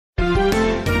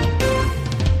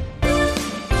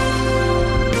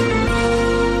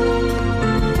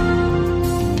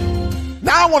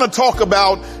want to talk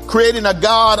about creating a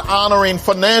God-honoring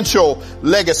financial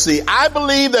legacy. I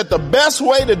believe that the best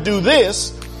way to do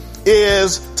this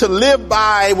is to live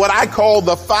by what I call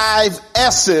the 5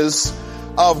 S's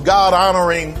of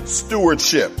God-honoring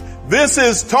stewardship. This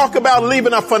is talk about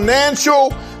leaving a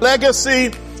financial legacy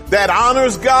that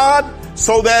honors God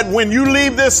so that when you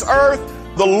leave this earth,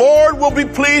 the Lord will be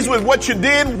pleased with what you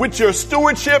did with your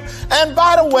stewardship. And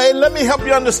by the way, let me help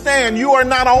you understand, you are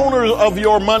not owner of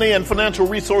your money and financial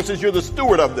resources. You're the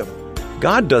steward of them.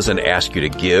 God doesn't ask you to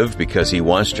give because He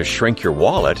wants to shrink your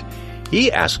wallet.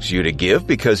 He asks you to give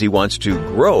because He wants to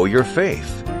grow your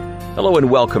faith. Hello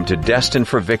and welcome to Destined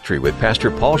for Victory with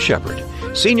Pastor Paul Sheppard,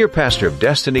 Senior Pastor of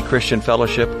Destiny Christian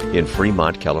Fellowship in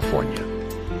Fremont, California.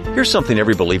 Here's something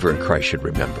every believer in Christ should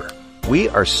remember. We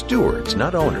are stewards,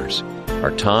 not owners.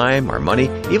 Our time, our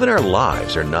money, even our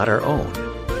lives are not our own.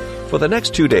 For the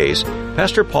next 2 days,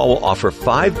 Pastor Paul will offer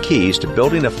 5 keys to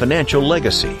building a financial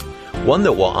legacy, one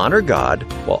that will honor God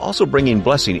while also bringing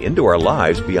blessing into our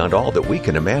lives beyond all that we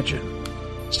can imagine.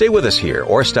 Stay with us here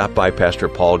or stop by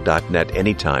PastorPaul.net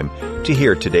anytime to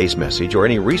hear today's message or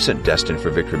any recent Destined for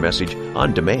Victory message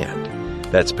on demand.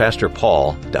 That's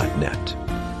PastorPaul.net.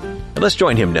 And let's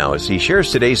join him now as he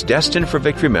shares today's Destined for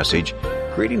Victory message,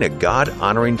 creating a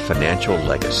God-honoring financial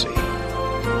legacy.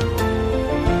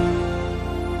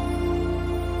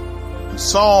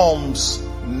 Psalms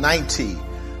 90.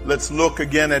 Let's look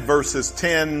again at verses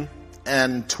 10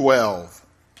 and 12.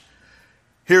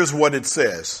 Here's what it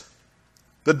says.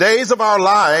 The days of our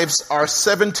lives are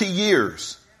 70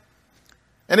 years.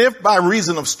 And if by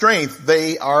reason of strength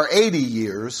they are 80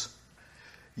 years,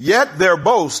 yet their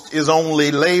boast is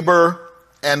only labor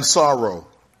and sorrow.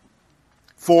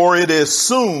 For it is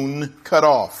soon cut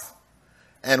off,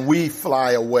 and we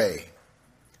fly away.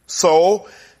 So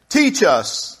teach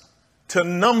us to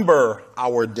number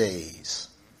our days,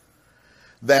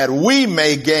 that we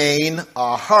may gain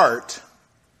a heart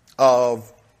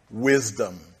of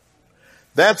wisdom.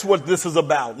 That's what this is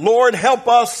about. Lord, help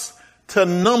us to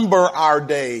number our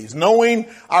days, knowing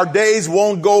our days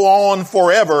won't go on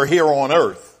forever here on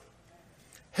earth.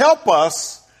 Help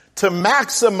us to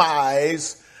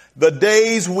maximize the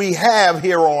days we have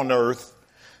here on earth,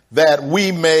 that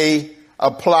we may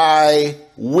apply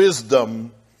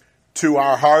wisdom to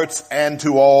our hearts and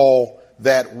to all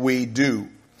that we do.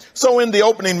 So in the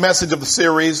opening message of the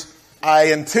series,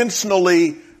 I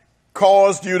intentionally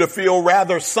caused you to feel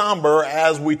rather somber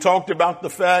as we talked about the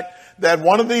fact that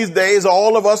one of these days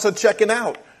all of us are checking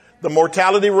out. The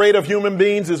mortality rate of human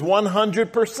beings is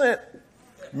 100%,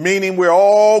 meaning we're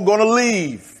all going to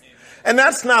leave. And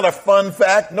that's not a fun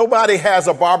fact. Nobody has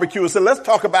a barbecue and said, let's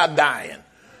talk about dying.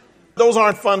 Those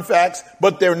aren't fun facts,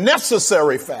 but they're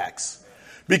necessary facts.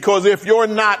 Because if you're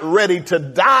not ready to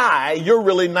die, you're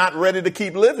really not ready to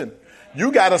keep living.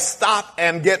 You got to stop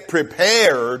and get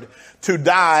prepared to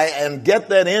die and get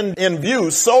that in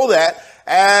view so that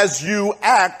as you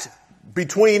act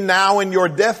between now and your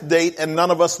death date, and none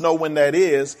of us know when that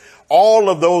is, all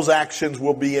of those actions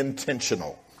will be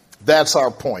intentional. That's our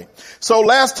point. So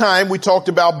last time we talked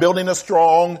about building a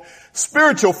strong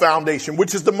spiritual foundation,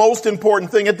 which is the most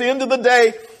important thing. At the end of the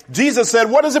day, Jesus said,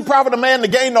 what does it profit a man to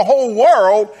gain the whole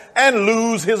world and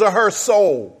lose his or her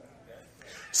soul?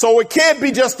 So it can't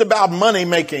be just about money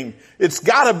making. It's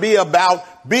got to be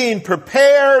about being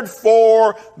prepared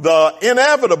for the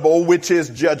inevitable, which is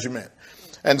judgment.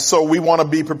 And so we want to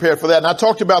be prepared for that. And I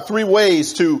talked about 3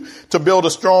 ways to build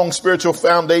a strong spiritual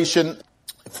foundation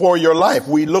for your life.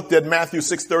 We looked at Matthew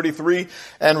 6:33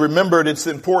 and remembered it's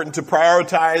important to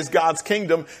prioritize God's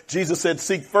kingdom. Jesus said,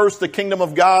 seek first the kingdom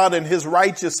of God and his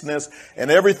righteousness, and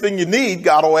everything you need,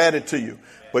 God will add it to you.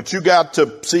 But you got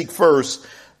to seek first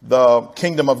the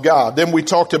kingdom of God. Then we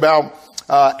talked about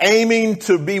aiming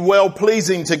to be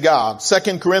well-pleasing to God.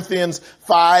 2 Corinthians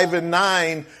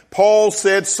 5:9, Paul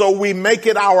said, so we make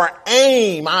it our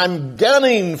aim. I'm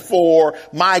gunning for,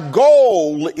 my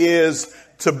goal is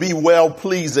to be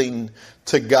well-pleasing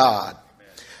to God.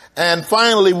 And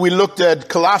finally, we looked at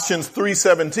Colossians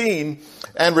 3:17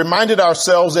 and reminded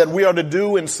ourselves that we are to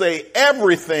do and say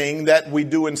everything that we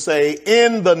do and say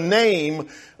in the name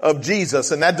of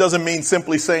Jesus. And that doesn't mean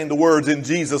simply saying the words, in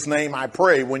Jesus' name I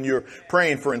pray, when you're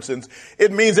praying, for instance.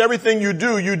 It means everything you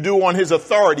do on his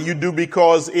authority. You do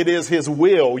because it is his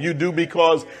will. You do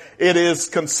because it is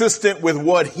consistent with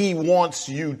what he wants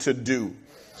you to do.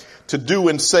 To do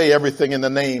and say everything in the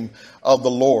name of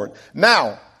the Lord.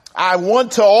 Now, I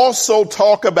want to also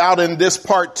talk about in this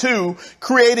part 2,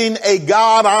 creating a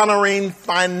God-honoring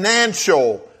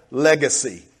financial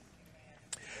legacy.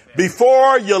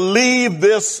 Before you leave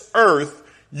this earth,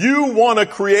 You want to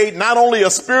create not only a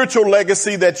spiritual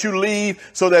legacy that you leave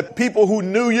so that people who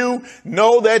knew you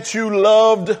know that you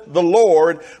loved the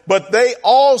Lord, but they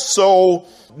also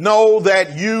know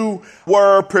that you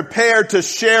were prepared to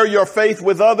share your faith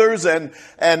with others, and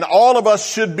all of us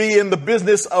should be in the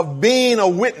business of being a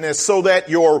witness so that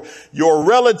your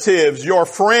relatives, your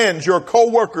friends, your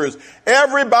coworkers,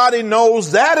 everybody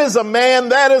knows that is a man,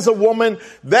 that is a woman,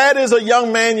 that is a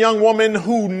young man, young woman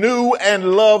who knew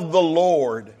and loved the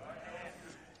Lord.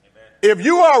 If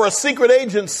you are a secret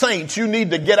agent saint, you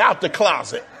need to get out the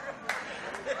closet.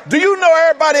 Do you know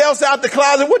everybody else out the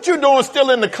closet? What you doing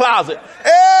still in the closet?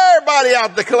 Everybody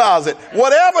out the closet.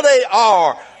 Whatever they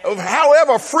are,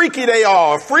 however freaky they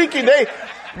are,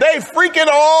 they freaking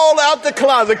all out the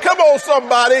closet. Come on,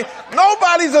 somebody.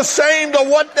 Nobody's ashamed of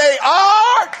what they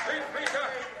are.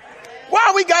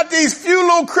 Why we got these few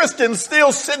little Christians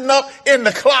still sitting up in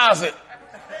the closet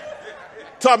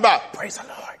talking about, praise the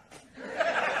Lord.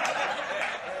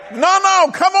 No,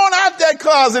 come on out that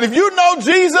closet. If you know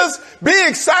Jesus, be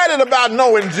excited about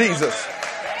knowing Jesus.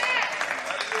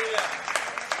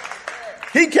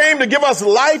 He came to give us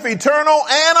life eternal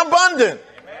and abundant.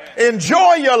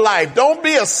 Enjoy your life. Don't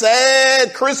be a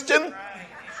sad Christian.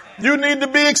 You need to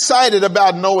be excited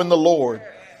about knowing the Lord.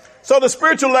 So the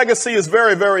spiritual legacy is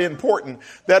very, very important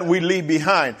that we leave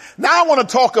behind. Now I want to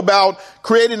talk about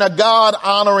creating a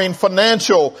God-honoring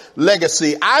financial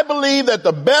legacy. I believe that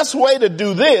the best way to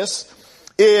do this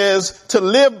is to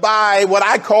live by what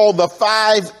I call the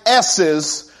 5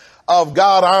 S's of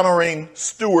God-honoring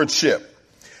stewardship.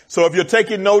 So if you're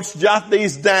taking notes, jot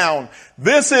these down.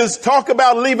 This is talk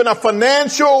about leaving a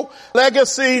financial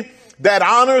legacy that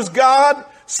honors God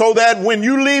so that when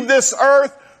you leave this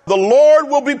earth, the Lord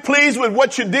will be pleased with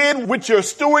what you did with your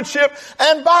stewardship.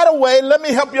 And by the way, let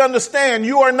me help you understand,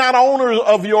 you are not owner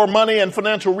of your money and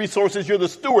financial resources. You're the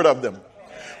steward of them.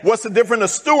 What's the difference? A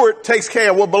steward takes care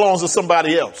of what belongs to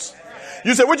somebody else.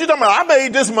 You say, what you talking about? I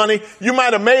made this money. You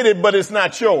might have made it, but it's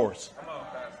not yours.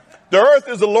 The earth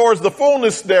is the Lord's, the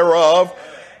fullness thereof.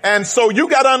 And so you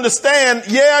got to understand,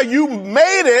 yeah, you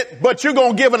made it, but you're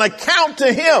going to give an account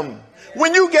to him.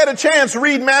 When you get a chance,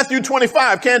 read Matthew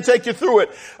 25. Can't take you through it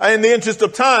in the interest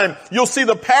of time. You'll see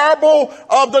the parable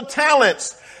of the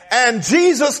talents. And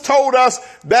Jesus told us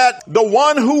that the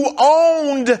one who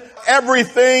owned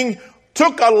everything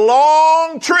took a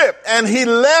long trip and he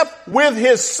left with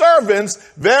his servants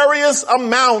various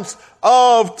amounts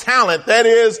of talent. That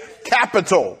is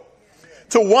capital.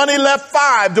 To one he left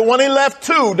 5, to one he left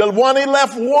 2, to one he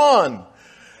left 1.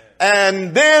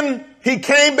 And then he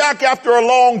came back after a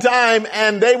long time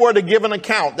and they were to give an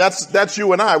account. That's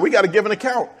you and I. We got to give an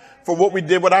account for what we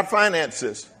did with our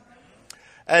finances.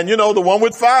 And you know, the one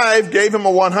with 5 gave him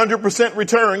a 100%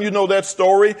 return. You know that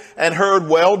story, and heard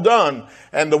well done.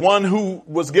 And the one who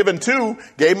was given 2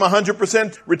 gave him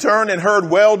 100% return and heard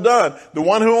well done. The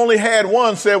one who only had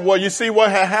 1 said, well, you see what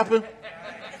had happened?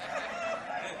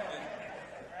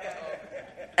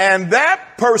 And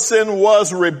that person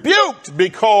was rebuked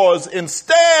because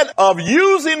instead of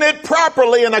using it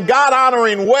properly in a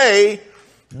God-honoring way,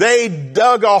 they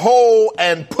dug a hole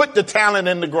and put the talent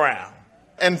in the ground.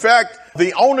 In fact,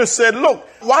 the owner said, look,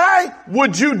 why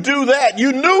would you do that?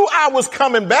 You knew I was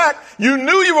coming back. You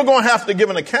knew you were going to have to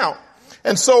give an account.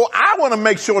 And so I want to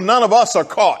make sure none of us are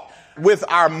caught with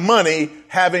our money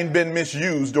having been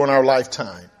misused during our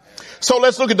lifetime. So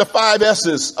let's look at the 5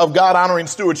 S's of God-honoring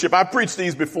stewardship. I preached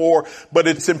these before, but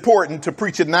it's important to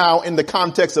preach it now in the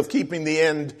context of keeping the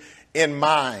end in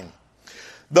mind.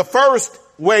 The first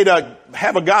way to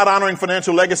have a God-honoring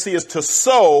financial legacy is to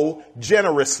sow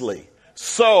generously.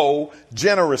 Sow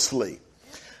generously.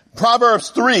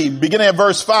 Proverbs 3, beginning at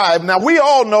verse 5. Now we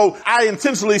all know, I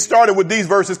intentionally started with these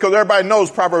verses because everybody knows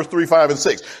Proverbs 3, 5, and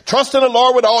 6. Trust in the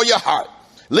Lord with all your heart.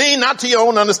 Lean not to your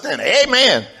own understanding.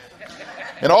 Amen.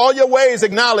 In all your ways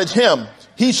acknowledge him.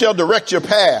 He shall direct your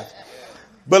path.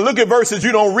 But look at verses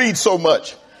you don't read so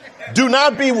much. Do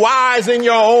not be wise in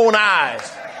your own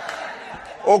eyes.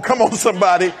 Oh, come on,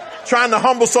 somebody. Trying to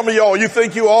humble some of y'all. You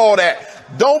think you all that.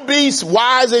 Don't be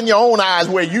wise in your own eyes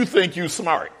where you think you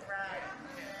smart.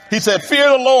 He said, fear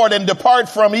the Lord and depart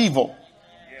from evil.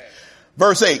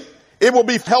 Verse 8. It will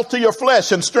be health to your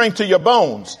flesh and strength to your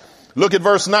bones. Look at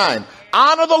verse 9.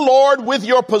 Honor the Lord with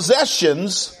your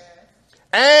possessions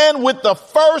and with the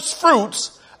first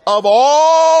fruits of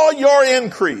all your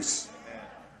increase.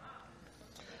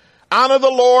 Honor the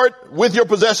Lord with your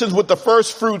possessions, with the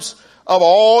first fruits of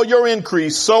all your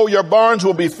increase. So your barns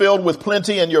will be filled with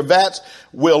plenty and your vats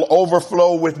will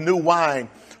overflow with new wine.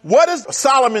 What is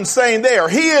Solomon saying there?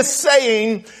 He is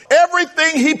saying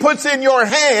everything he puts in your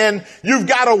hand, you've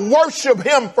got to worship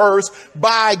him first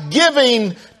by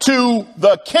giving to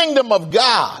the kingdom of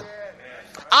God.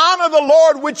 Honor the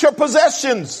Lord with your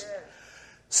possessions.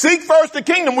 Seek first the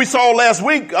kingdom. We saw last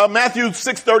week, Matthew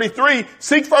 6:33.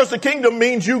 Seek first the kingdom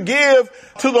means you give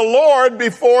to the Lord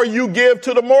before you give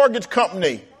to the mortgage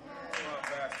company.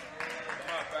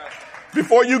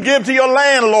 Before you give to your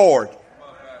landlord.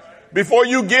 Before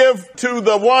you give to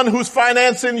the one who's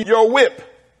financing your whip.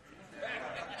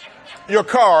 Your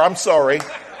car, I'm sorry.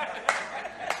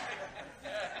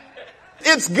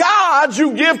 It's God,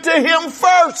 you give to him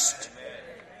first.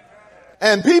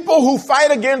 And people who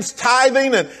fight against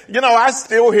tithing, and, I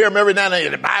still hear them every now and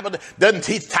then, the Bible doesn't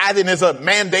teach tithing as a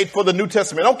mandate for the New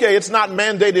Testament. Okay, it's not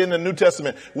mandated in the New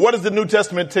Testament. What does the New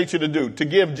Testament teach you to do? To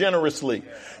give generously.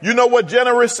 You know what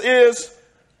generous is?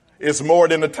 It's more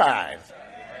than a tithe.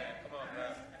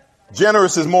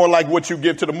 Generous is more like what you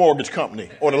give to the mortgage company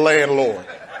or the landlord.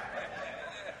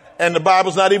 And the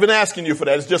Bible's not even asking you for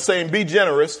that. It's just saying be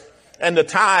generous. And the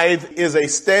tithe is a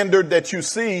standard that you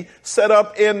see set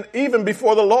up in even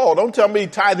before the law. Don't tell me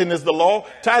tithing is the law.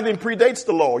 Tithing predates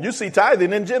the law. You see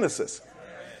tithing in Genesis.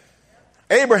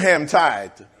 Abraham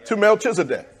tithed to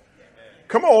Melchizedek.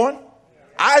 Come on.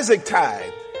 Isaac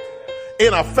tithed.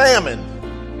 In a famine.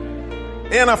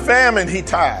 In a famine he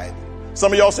tithed.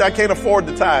 Some of y'all say, I can't afford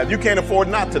to tithe. You can't afford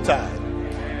not to tithe.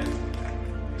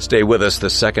 Stay with us. The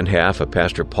second half of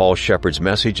Pastor Paul Sheppard's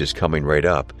message is coming right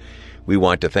up. We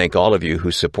want to thank all of you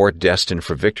who support Destined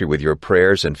for Victory with your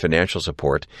prayers and financial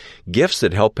support, gifts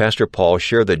that help Pastor Paul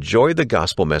share the joy of the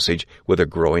gospel message with a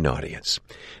growing audience.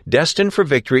 Destined for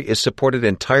Victory is supported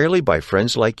entirely by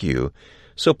friends like you,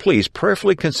 so please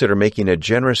prayerfully consider making a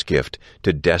generous gift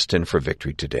to Destined for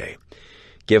Victory today.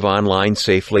 Give online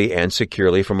safely and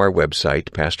securely from our website,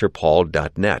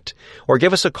 pastorpaul.net, or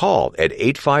give us a call at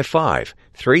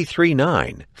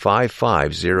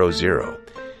 855-339-5500.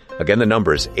 Again, the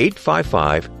number is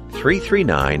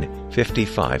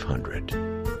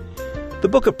 855-339-5500. The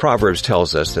book of Proverbs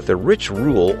tells us that the rich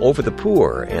rule over the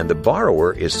poor and the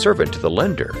borrower is servant to the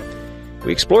lender.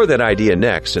 We explore that idea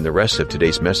next in the rest of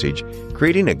today's message,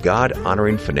 creating a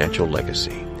God-honoring financial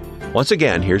legacy. Once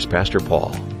again, here's Pastor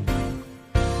Paul.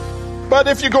 But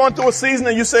if you're going through a season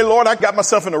and you say, Lord, I got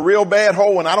myself in a real bad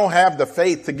hole and I don't have the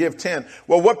faith to give 10.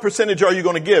 Well, what percentage are you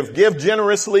going to give? Give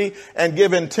generously and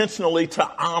give intentionally to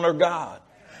honor God.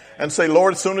 And say,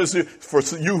 Lord, as soon as for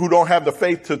you who don't have the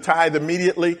faith to tithe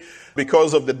immediately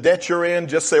because of the debt you're in,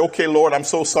 just say, okay, Lord, I'm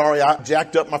so sorry. I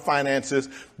jacked up my finances,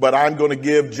 but I'm going to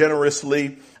give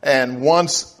generously. And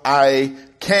once I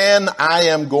can, I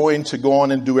am going to go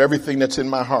on and do everything that's in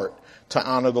my heart to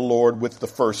honor the Lord with the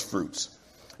first fruits.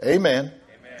 Amen. Amen.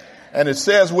 And it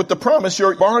says with the promise,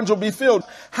 your barns will be filled.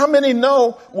 How many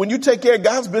know when you take care of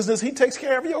God's business, he takes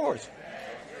care of yours?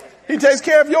 He takes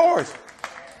care of yours.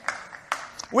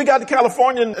 We got to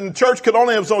California and the church could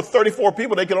only have 34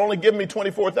 people. They could only give me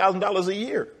 $24,000 a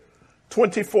year.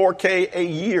 $24K a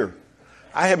year.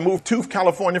 I had moved to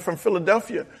California from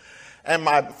Philadelphia and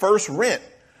my first rent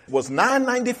was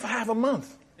 $9.95 a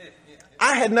month.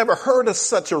 I had never heard of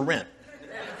such a rent.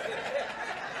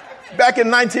 Back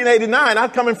in 1989,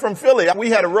 I'm coming from Philly. We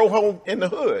had a row home in the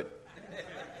hood.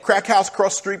 Crack house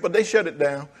across the street, but they shut it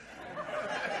down.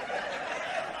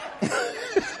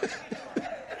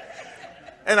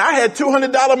 And I had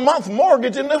 $200 a month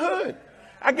mortgage in the hood.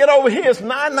 I get over here, it's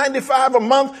 $9.95 a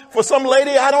month for some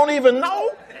lady I don't even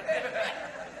know.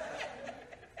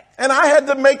 And I had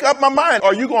to make up my mind.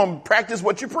 Are you going to practice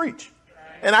what you preach?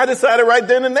 And I decided right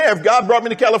then and there, if God brought me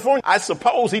to California, I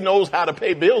suppose he knows how to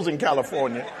pay bills in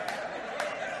California.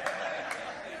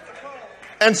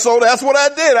 And so that's what I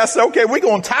did. I said, okay, we're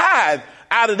going to tithe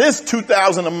out of this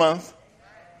 $2,000 a month.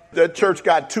 The church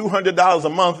got $200 a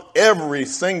month every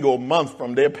single month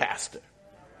from their pastor.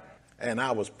 And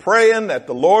I was praying that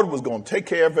the Lord was going to take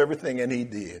care of everything, and he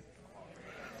did.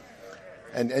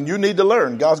 And you need to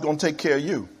learn. God's going to take care of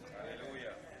you.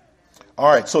 All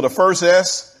right, so the first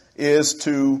S is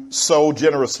to sow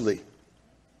generously.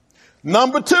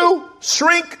 Number 2,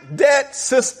 shrink debt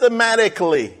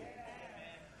systematically.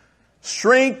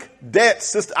 Shrink debt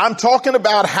system. I'm talking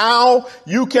about how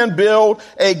you can build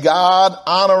a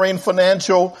God-honoring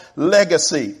financial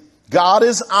legacy. God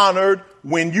is honored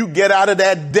when you get out of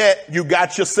that debt you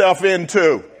got yourself into.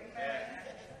 Amen.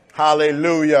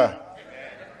 Hallelujah.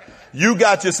 Amen. You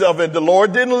got yourself into. The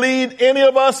Lord didn't lead any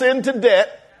of us into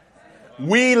debt.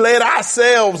 We led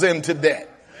ourselves into debt.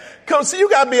 Come see, you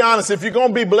got to be honest. If you're going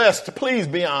to be blessed, please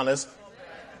be honest.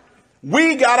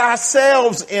 We got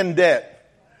ourselves in debt.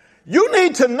 You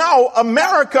need to know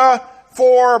America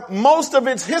for most of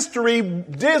its history,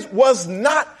 this was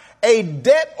not a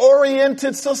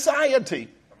debt-oriented society.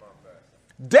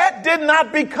 Debt did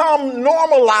not become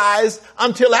normalized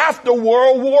until after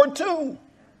World War II.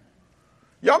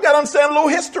 Y'all got to understand a little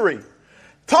history.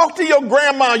 Talk to your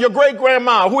grandma, your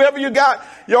great-grandma, whoever you got,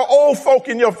 your old folk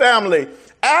in your family.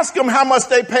 Ask them how much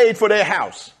they paid for their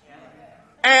house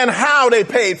and how they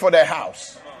paid for their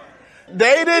house.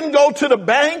 They didn't go to the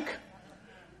bank.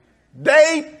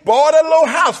 They bought a little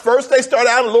house. First, they started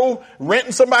out a little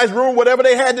renting somebody's room, whatever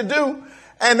they had to do.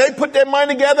 And they put their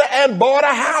money together and bought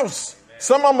a house.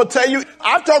 Some of them will tell you,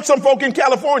 I've talked to some folk in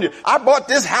California. I bought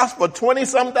this house for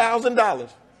 $20-some thousand.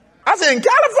 I said, in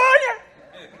California?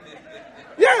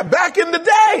 Yeah, back in the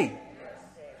day.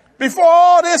 Before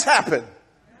all this happened.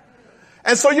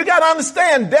 And so you got to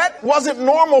understand that wasn't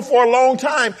normal for a long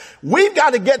time. We've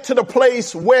got to get to the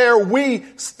place where we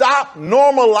stop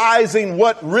normalizing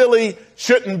what really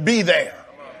shouldn't be there.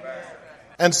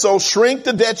 And so shrink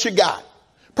the debt you got.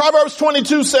 Proverbs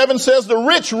 22:7 says the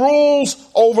rich rules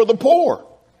over the poor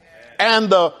and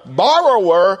the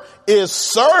borrower is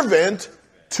servant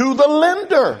to the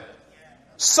lender.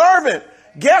 Servant.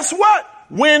 Guess what?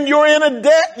 When you're in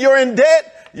debt,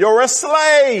 you're a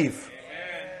slave.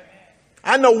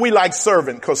 I know we like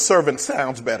servant because servant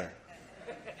sounds better.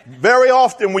 Very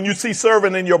often when you see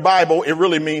servant in your Bible, it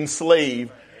really means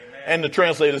slave. And the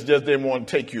translators just didn't want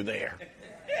to take you there.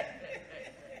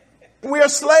 We are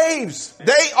slaves.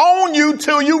 They own you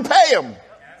till you pay them.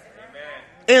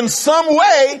 In some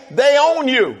way, they own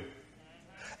you.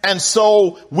 And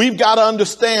so we've got to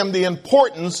understand the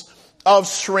importance of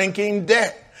shrinking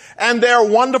debt. And there are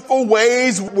wonderful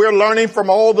ways we're learning from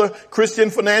all the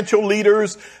Christian financial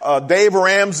leaders, Dave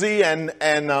Ramsey and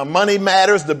Money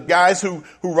Matters, the guys who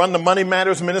run the Money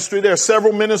Matters ministry. There are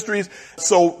several ministries.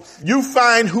 So you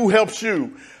find who helps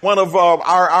you. One of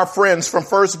our friends from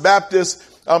First Baptist,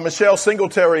 Michelle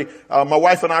Singletary, my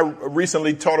wife and I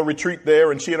recently taught a retreat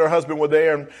there, and she and her husband were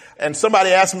there. And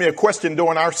somebody asked me a question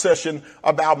during our session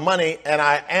about money, and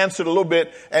I answered a little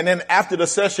bit. And then after the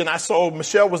session, I saw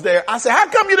Michelle was there. I said, how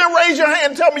come you didn't raise your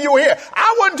hand and tell me you were here?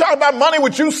 I wasn't talking about money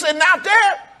with you sitting out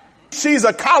there. She's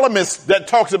a columnist that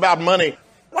talks about money.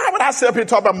 Why would I sit up here and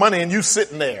talk about money and you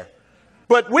sitting there?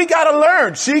 But we got to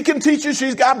learn. She can teach you.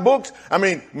 She's got books. I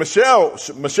mean, Michelle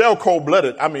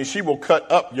cold-blooded. I mean, she will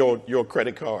cut up your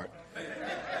credit card.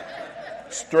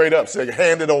 Straight up. Say,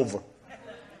 hand it over.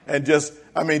 And just,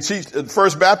 I mean, she's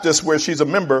First Baptist, where she's a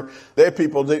member. They're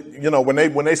people that,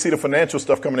 when they see the financial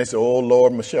stuff coming, they say, oh,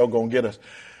 Lord, Michelle going to get us.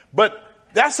 But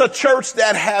that's a church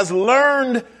that has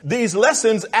learned these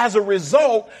lessons. As a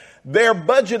result, their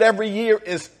budget every year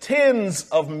is tens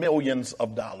of millions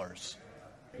of dollars.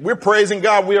 We're praising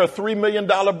God. We are a $3 million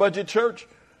budget church.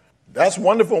 That's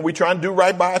wonderful. We try and do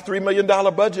right by a $3 million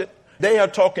budget. They are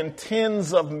talking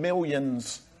tens of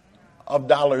millions of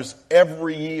dollars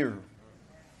every year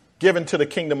given to the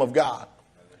kingdom of God.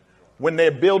 When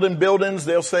they're building buildings,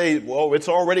 they'll say, well, it's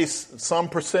already some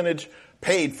percentage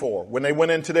paid for. When they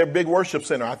went into their big worship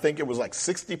center, I think it was like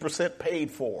 60%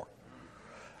 paid for.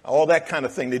 All that kind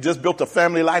of thing. They just built a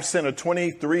Family Life Center,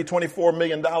 $24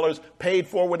 million paid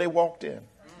for when they walked in.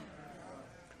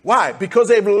 Why? Because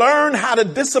they've learned how to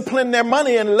discipline their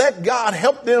money and let God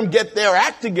help them get their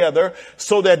act together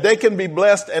so that they can be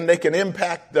blessed and they can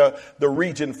impact the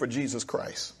region for Jesus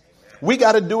Christ. We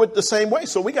got to do it the same way.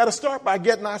 So we got to start by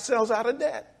getting ourselves out of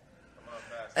debt.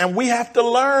 And we have to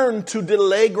learn to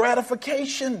delay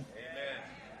gratification.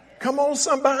 Come on,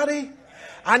 somebody.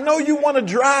 I know you want to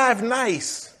drive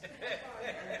nice,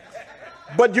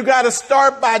 but you got to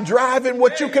start by driving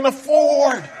what you can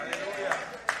afford.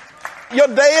 Your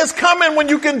day is coming when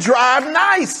you can drive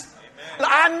nice.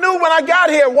 I knew when I got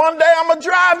here, one day I'm going to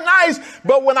drive nice.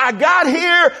 But when I got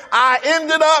here,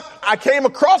 I came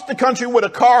across the country with a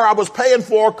car I was paying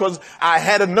for because I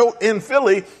had a note in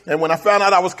Philly. And when I found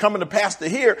out I was coming to pastor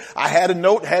here, I had a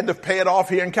note, had to pay it off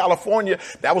here in California.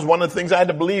 That was one of the things I had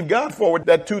to believe God for, with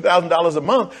that $2,000 a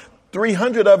month.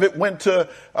 300 of it went to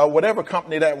whatever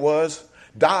company that was.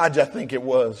 Dodge, I think it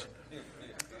was.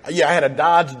 Yeah, I had a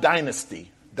Dodge Dynasty.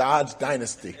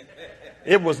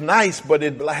 It was nice, but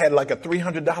it had like a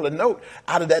 $300 note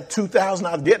out of that $2,000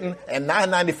 I was getting, and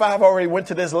 $995 already went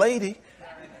to this lady.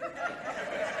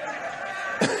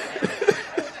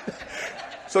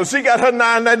 So she got her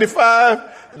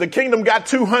 $995. The kingdom got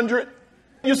 $200.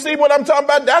 You see what I'm talking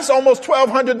about? That's almost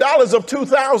 $1,200 of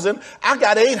 $2,000. I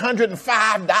got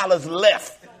 $805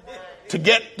 left to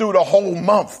get through the whole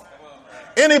month.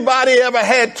 Anybody ever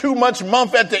had too much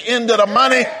month at the end of the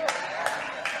money?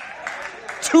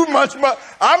 Too much money.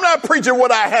 I'm not preaching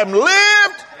what I haven't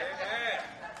lived.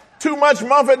 too much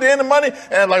month at the end of the money.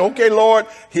 And I'm like, okay, Lord,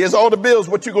 here's all the bills.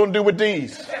 What you going to do with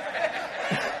these?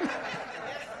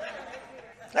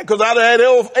 Because out of that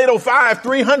 805,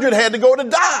 300 had to go to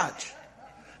Dodge.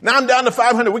 Now I'm down to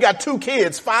 500. We got 2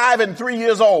 kids, 5 and 3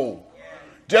 years old.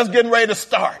 Just getting ready to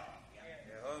start.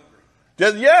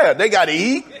 They got to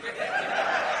eat.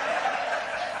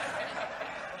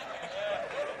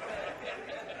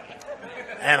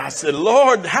 And I said,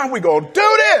 Lord, how are we going to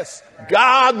do this?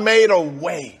 God made a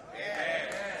way.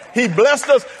 He blessed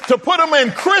us to put them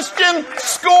in Christian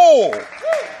school,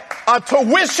 a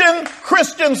tuition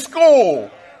Christian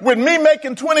school, with me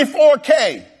making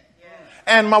 $24K.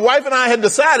 And my wife and I had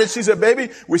decided, she said, baby,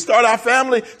 we start our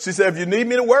family. She said, if you need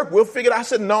me to work, we'll figure it out. I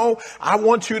said, no, I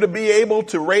want you to be able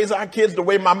to raise our kids the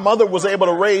way my mother was able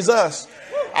to raise us.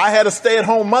 I had a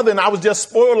stay-at-home mother, and I was just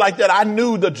spoiled like that. I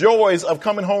knew the joys of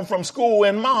coming home from school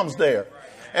and mom's there.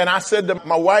 And I said to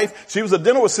my wife, she was a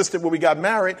dental assistant when we got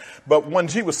married, but when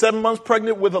she was 7 months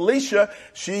pregnant with Alicia,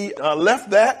 she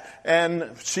left that, and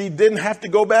she didn't have to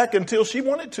go back until she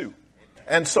wanted to.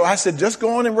 And so I said, just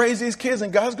go on and raise these kids,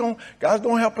 and God's going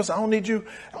to help us. I don't need you.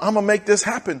 I'm going to make this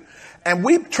happen. And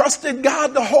we trusted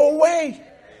God the whole way.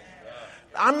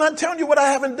 I'm not telling you what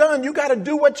I haven't done. You got to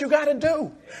do what you got to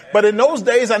do. But in those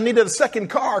days, I needed a second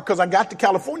car because I got to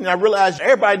California and I realized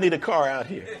everybody need a car out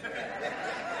here.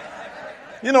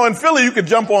 You know, in Philly, you could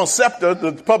jump on SEPTA,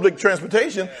 the public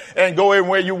transportation, and go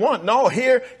anywhere you want. No,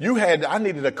 here, I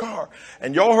needed a car.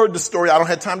 And y'all heard the story. I don't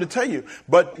have time to tell you.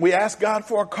 But we asked God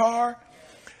for a car.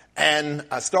 And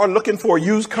I started looking for a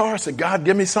used car. I said, God,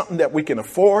 give me something that we can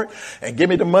afford and give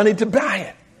me the money to buy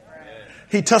it.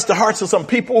 He touched the hearts of some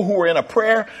people who were in a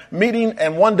prayer meeting.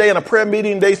 And one day in a prayer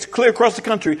meeting, they clear across the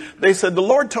country, they said, the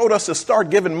Lord told us to start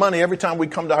giving money every time we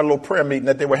come to our little prayer meeting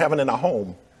that they were having in a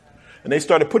home. And they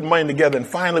started putting money together. And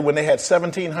finally, when they had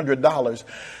 $1,700,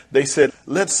 they said,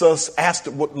 let's ask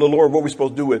the Lord what we're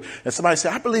supposed to do with it. And somebody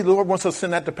said, I believe the Lord wants us to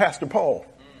send that to Pastor Paul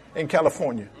in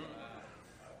California.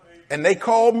 And they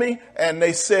called me and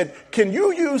they said, can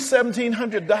you use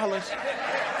 $1,700?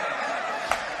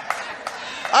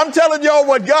 I'm telling y'all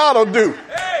what God will do.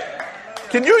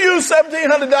 Can you use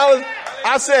 $1,700?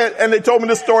 I said, and they told me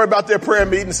this story about their prayer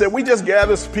meeting and said, we just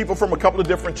gather people from a couple of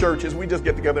different churches. We just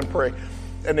get together and pray.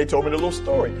 And they told me the little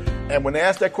story. And when they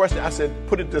asked that question, I said,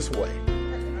 put it this way.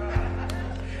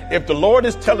 If the Lord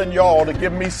is telling y'all to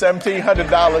give me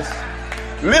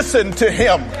 $1,700, listen to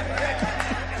him.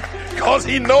 Because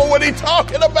he know what he's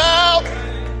talking about.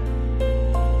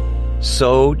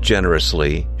 Sow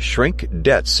generously, shrink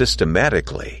debt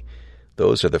systematically.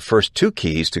 Those are the first 2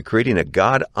 keys to creating a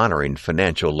God-honoring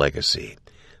financial legacy.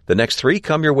 The next 3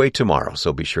 come your way tomorrow,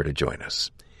 so be sure to join us.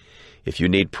 If you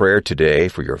need prayer today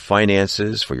for your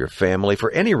finances, for your family, for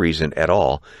any reason at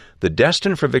all, the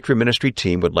Destined for Victory Ministry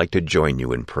team would like to join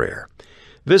you in prayer.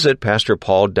 Visit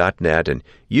PastorPaul.net and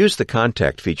use the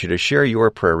contact feature to share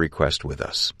your prayer request with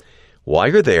us. While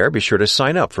you're there, be sure to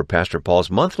sign up for Pastor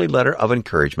Paul's monthly letter of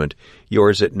encouragement,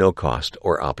 yours at no cost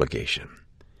or obligation.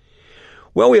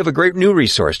 Well, we have a great new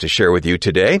resource to share with you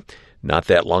today. Not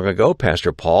that long ago,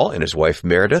 Pastor Paul and his wife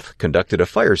Meredith conducted a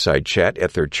fireside chat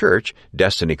at their church,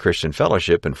 Destiny Christian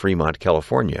Fellowship in Fremont,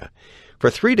 California.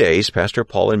 For 3 days, Pastor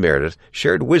Paul and Meredith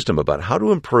shared wisdom about how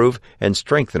to improve and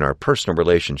strengthen our personal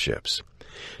relationships.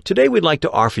 Today, we'd like to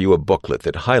offer you a booklet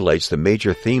that highlights the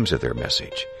major themes of their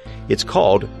message. It's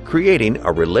called Creating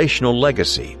a Relational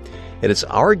Legacy, and it's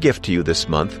our gift to you this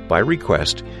month by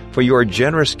request for your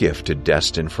generous gift to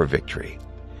Destined for Victory.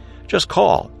 Just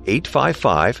call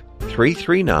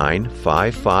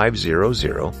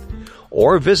 855-339-5500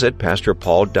 or visit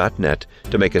PastorPaul.net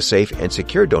to make a safe and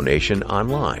secure donation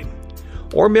online.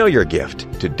 Or mail your gift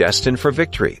to Destined for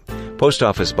Victory, Post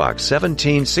Office Box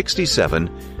 1767,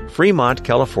 Fremont,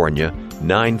 California,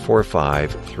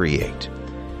 94538.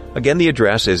 Again, the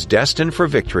address is Destined for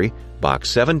Victory,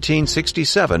 Box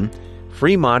 1767,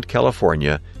 Fremont,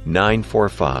 California,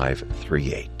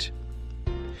 94538.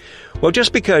 Well,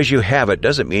 just because you have it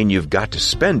doesn't mean you've got to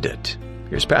spend it.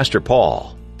 Here's Pastor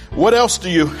Paul. What else do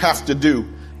you have to do?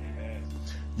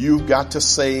 You've got to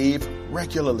save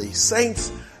regularly.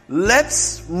 Saints,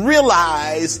 let's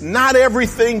realize not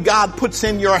everything God puts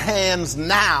in your hands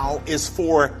now is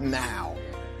for now.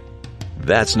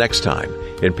 That's next time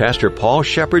in Pastor Paul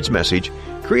Sheppard's message,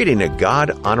 Creating a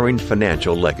God-Honoring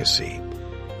Financial Legacy.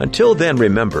 Until then,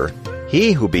 remember,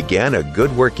 He who began a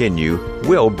good work in you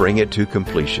will bring it to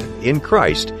completion. In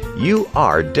Christ, you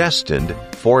are destined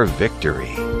for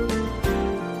victory.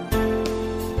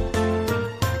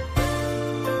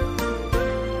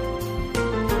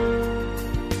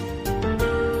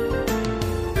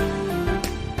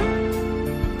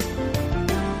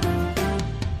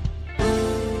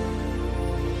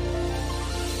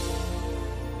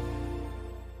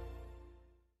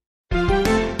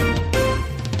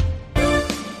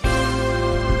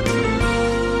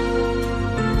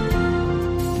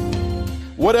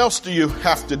 What else do you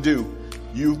have to do?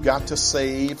 You've got to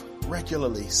save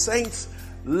regularly. Saints,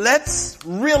 let's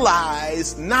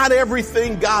realize not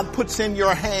everything God puts in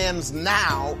your hands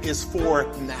now is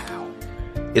for now.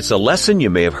 It's a lesson you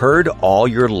may have heard all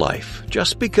your life.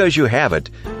 Just because you have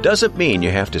it doesn't mean you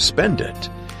have to spend it.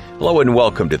 Hello and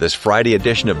welcome to this Friday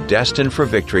edition of Destined for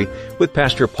Victory with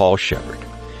Pastor Paul Sheppard.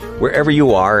 Wherever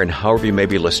you are and however you may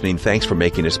be listening, thanks for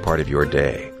making this part of your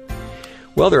day.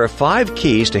 Well, there are 5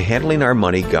 keys to handling our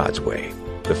money God's way.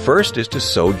 The first is to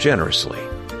sow generously.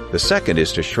 The second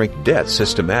is to shrink debt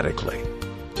systematically.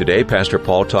 Today, Pastor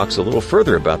Paul talks a little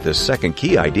further about this second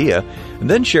key idea and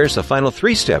then shares the final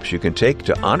 3 steps you can take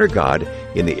to honor God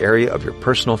in the area of your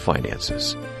personal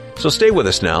finances. So stay with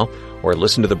us now or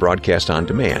listen to the broadcast on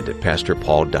demand at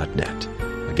pastorpaul.net.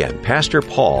 Again,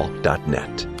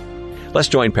 pastorpaul.net. Let's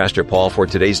join Pastor Paul for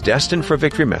today's Destined for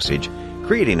Victory message,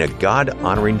 Creating a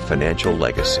God-Honoring Financial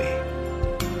Legacy.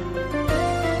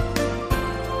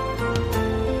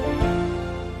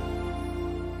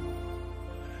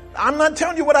 I'm not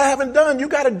telling you what I haven't done. You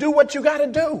got to do what you got to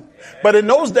do. But in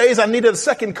those days, I needed a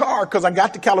second car because I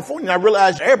got to California and I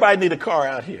realized everybody need a car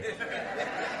out here.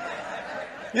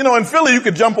 You know, in Philly, you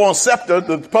could jump on SEPTA,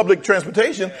 the public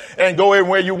transportation, and go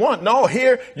anywhere you want. No,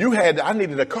 here, I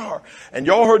needed a car. And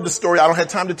y'all heard the story. I don't have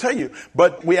time to tell you.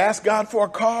 But we asked God for a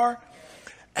car.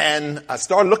 And I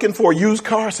started looking for a used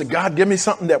car. I said, God, give me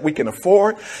something that we can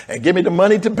afford and give me the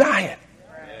money to buy it.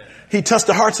 He touched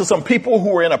the hearts of some people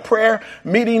who were in a prayer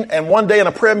meeting. And one day in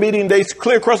a prayer meeting, they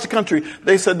clear across the country,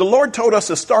 they said, the Lord told us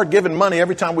to start giving money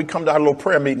every time we come to our little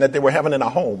prayer meeting that they were having in our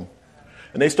home.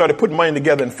 And they started putting money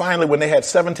together. And finally, when they had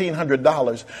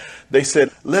 $1,700, they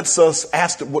said, let's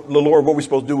ask the Lord what we're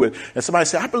supposed to do with it. And somebody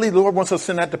said, I believe the Lord wants us to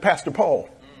send that to Pastor Paul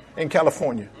in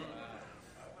California.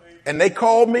 And they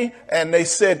called me and they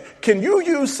said, can you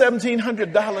use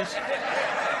 $1,700?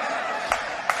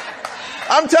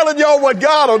 I'm telling y'all what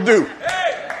God will do.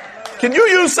 Can you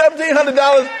use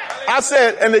 $1,700? I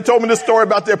said, and they told me this story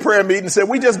about their prayer meeting. Said,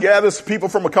 we just gather people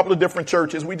from a couple of different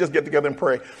churches. We just get together and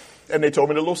pray. And they told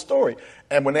me the little story.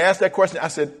 And when they asked that question, I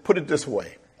said, put it this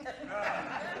way.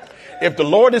 If the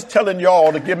Lord is telling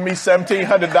y'all to give me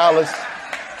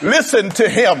 $1,700, listen to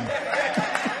him.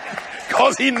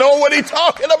 Because he know what he's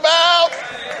talking about.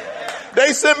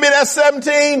 They sent me that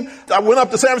 17. I went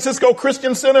up to San Francisco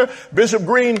Christian Center. Bishop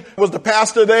Green was the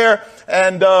pastor there.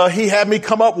 And he had me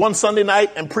come up one Sunday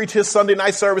night and preach his Sunday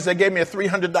night service. They gave me a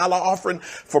 $300 offering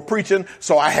for preaching.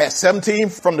 So I had 17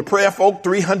 from the prayer folk,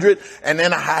 300. And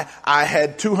then I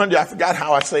had 200. I forgot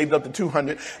how I saved up the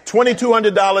 200.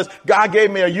 $2,200. God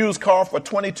gave me a used car for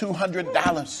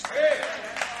 $2,200.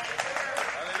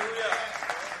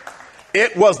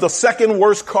 It was the second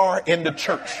worst car in the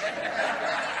church.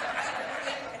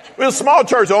 It was a small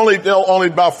church, only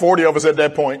about 40 of us at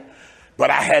that point. But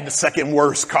I had the second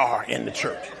worst car in the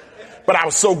church. But I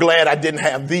was so glad I didn't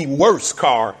have the worst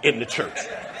car in the church.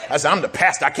 I said, I'm the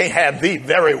pastor. I can't have the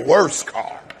very worst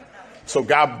car. So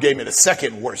God gave me the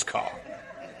second worst car.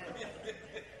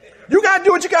 You got to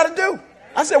do what you got to do.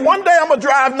 I said, one day I'm going to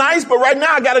drive nice, but right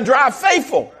now I got to drive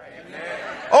faithful.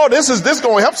 Oh, this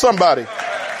going to help somebody.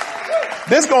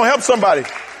 This is going to help somebody.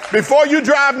 Before you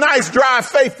drive nice, drive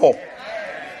faithful.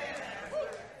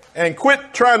 And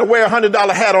quit trying to wear a $100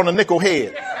 hat on a nickel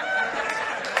head.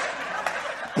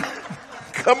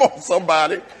 Come on,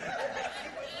 somebody.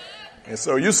 And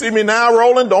so you see me now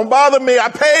rolling. Don't bother me. I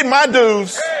paid my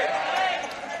dues.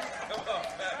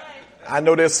 I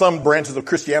know there's some branches of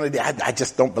Christianity. I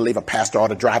just don't believe a pastor ought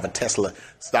to drive a Tesla.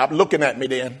 Stop looking at me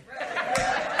then.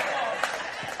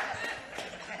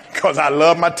 Because I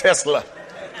love my Tesla.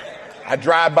 I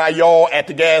drive by y'all at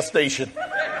the gas station.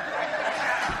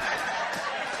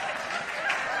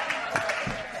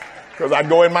 Because I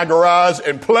go in my garage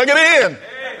and plug it in.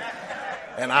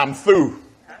 And I'm through.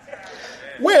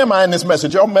 Where am I in this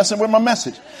message? Y'all messing with my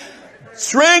message.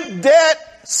 Shrink debt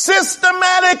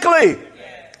systematically.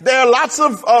 There are lots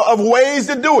of ways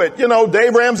to do it. You know,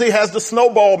 Dave Ramsey has the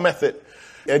snowball method.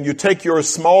 And you take your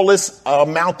smallest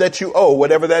amount that you owe,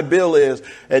 whatever that bill is,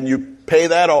 and you pay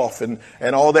that off and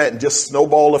all that, and just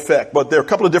snowball effect. But there are a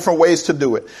couple of different ways to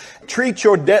do it. Treat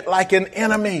your debt like an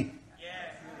enemy.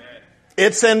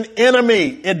 It's an enemy.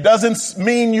 It doesn't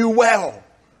mean you well.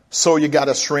 So you got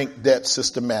to shrink debt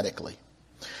systematically.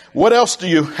 What else do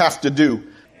you have to do?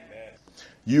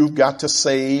 You've got to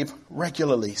save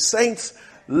regularly. Saints,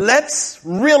 let's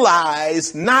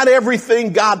realize not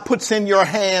everything God puts in your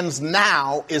hands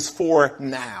now is for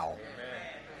now.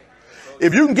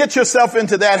 If you can get yourself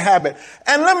into that habit,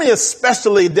 and let me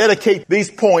especially dedicate these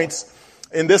points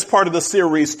in this part of the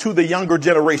series to the younger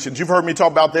generations. You've heard me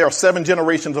talk about there are 7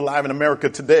 generations alive in America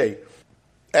today.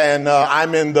 And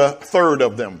I'm in the third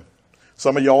of them.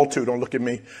 Some of y'all too, don't look at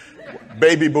me.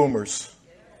 Baby boomers.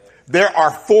 There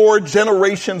are 4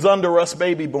 generations under us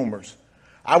baby boomers.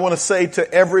 I want to say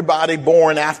to everybody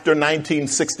born after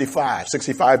 1965,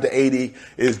 65 to 80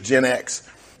 is Gen X.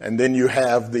 And then you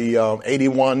have the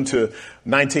 81 to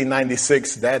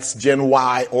 1996, that's Gen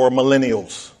Y or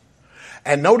millennials.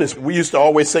 And notice, we used to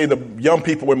always say the young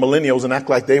people were millennials and act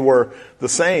like they were the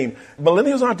same.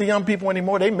 Millennials aren't the young people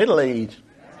anymore, they middle-aged.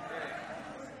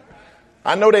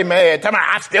 I know they mad. Tell me,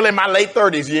 I'm still in my late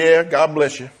 30s. Yeah, God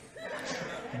bless you.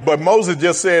 But Moses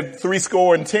just said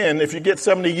 70. If you get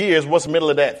 70 years, what's the middle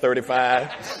of that? 35.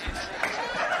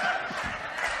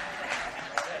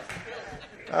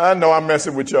 I know I'm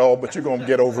messing with y'all, but you're going to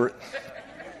get over it.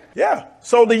 Yeah.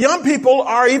 So the young people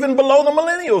are even below the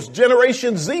millennials.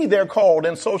 Generation Z, they're called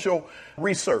in social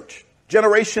research.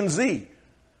 Generation Z.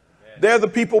 They're the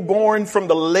people born from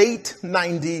the late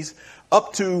 90s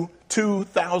up to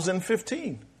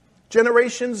 2015.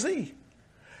 Generation Z.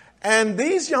 And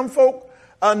these young folk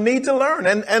need to learn.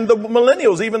 And the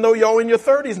millennials, even though y'all in your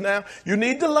 30s now, you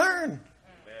need to learn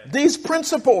these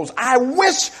principles. I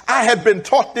wish I had been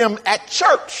taught them at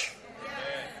church.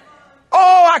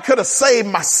 Oh, I could have saved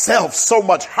myself so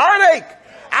much heartache.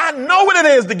 I know what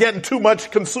it is to get in too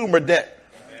much consumer debt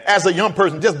as a young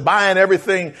person, just buying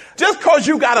everything. Just because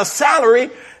you got a salary,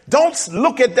 don't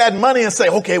look at that money and say,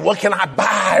 okay, what can I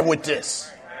buy with this?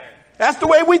 That's the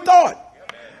way we thought.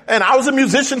 And I was a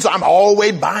musician, so I'm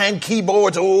always buying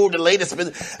keyboards. Oh, the latest.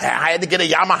 I had to get a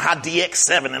Yamaha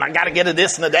DX7, and I got to get a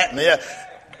this and a that and that.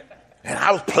 And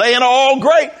I was playing all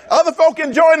great. Other folk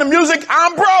enjoying the music.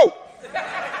 I'm broke.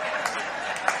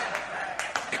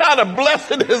 Kind of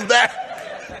blessed is that?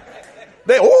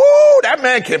 That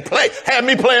man can play. Had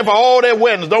me playing for all their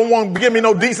weddings. Don't want to give me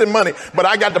no decent money, but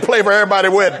I got to play for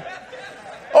everybody's wedding.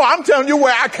 Oh, I'm telling you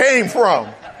where I came from.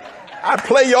 I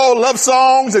play y'all love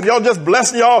songs and y'all just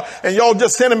blessing y'all and y'all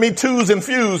just sending me twos and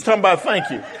fews talking about thank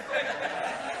you.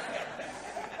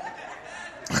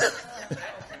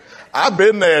 I've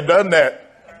been there, done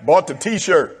that. Bought the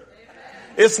t-shirt.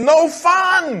 It's no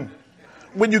fun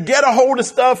when you get a hold of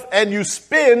stuff and you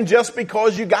spend just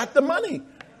because you got the money.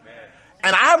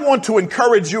 And I want to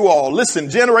encourage you all. Listen,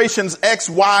 generations X,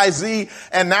 Y, Z,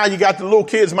 and now you got the little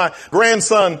kids. My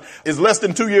grandson is less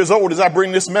than 2 years old as I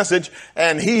bring this message,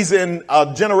 and he's in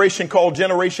a generation called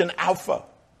Generation Alpha.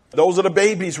 Those are the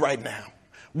babies right now.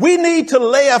 We need to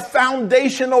lay a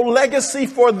foundational legacy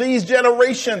for these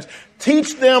generations.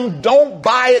 Teach them, don't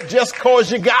buy it just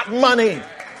because you got money.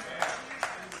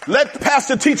 Let the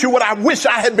pastor teach you what I wish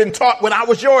I had been taught when I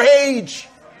was your age.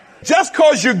 Just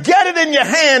because you get it in your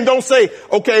hand, don't say,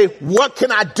 okay, what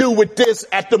can I do with this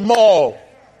at the mall?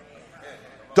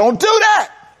 Don't do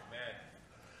that.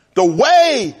 The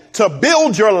way to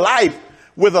build your life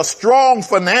with a strong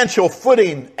financial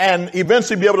footing and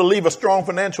eventually be able to leave a strong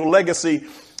financial legacy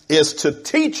is to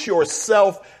teach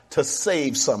yourself to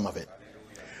save some of it.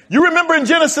 You remember in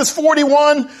Genesis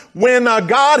 41 when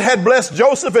God had blessed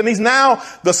Joseph and he's now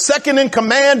the second in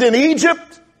command in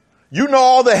Egypt? You know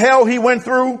all the hell he went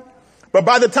through. But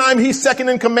by the time he's second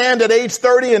in command at age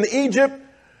 30 in Egypt,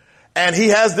 and he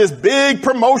has this big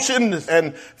promotion,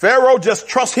 and Pharaoh just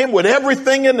trusts him with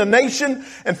everything in the nation.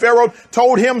 And Pharaoh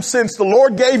told him, since the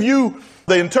Lord gave you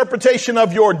the interpretation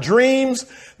of your dreams,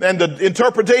 and the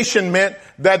interpretation meant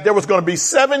that there was going to be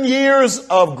 7 years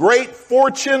of great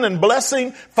fortune and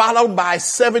blessing, followed by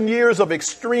 7 years of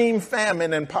extreme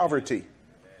famine and poverty.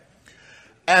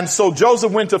 And so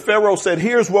Joseph went to Pharaoh, said,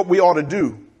 here's what we ought to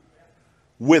do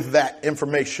with that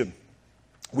information.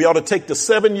 We ought to take the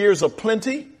 7 years of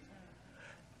plenty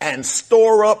and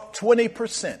store up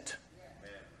 20%.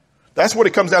 That's what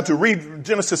it comes down to. Read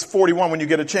Genesis 41 when you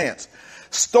get a chance.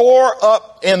 Store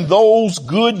up in those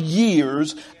good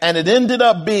years, and it ended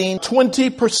up being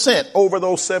 20% over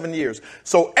those 7 years.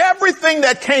 So everything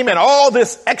that came in, all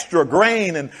this extra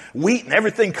grain and wheat and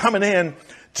everything coming in,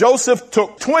 Joseph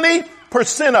took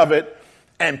 20% of it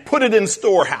and put it in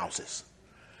storehouses.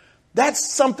 That's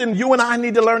something you and I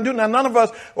need to learn to do. Now, none of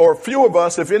us, or few of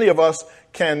us, if any of us,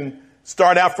 can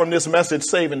start out from this message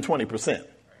saving 20%.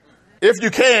 If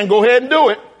you can, go ahead and do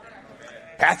it.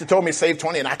 Pastor told me save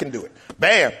 20 and I can do it.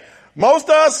 Bam. Most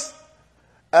of us,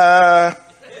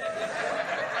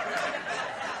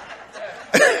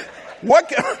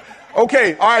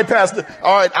 okay, all right, Pastor.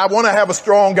 All right, I want to have a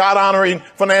strong, God-honoring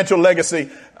financial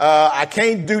legacy. I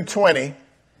can't do 20.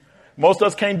 Most of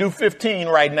us can't do 15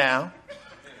 right now.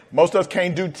 Most of us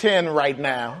can't do 10 right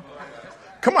now.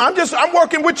 Come on, I'm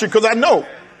working with you because I know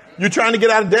you're trying to get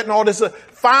out of debt and all this.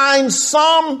 Find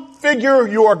some figure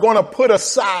you are going to put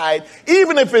aside,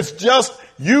 even if it's just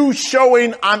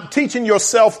I'm teaching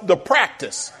yourself the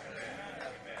practice.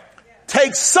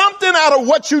 Take something out of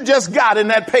what you just got in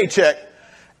that paycheck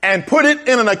and put it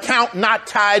in an account not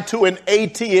tied to an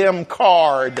ATM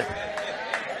card.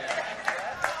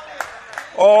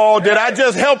 Oh, did I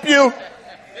just help you?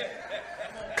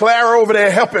 Clara over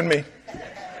there helping me.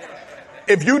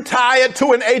 If you tie it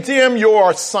to an ATM, you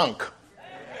are sunk.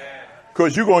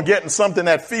 Because you're going to get in something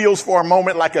that feels for a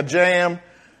moment like a jam.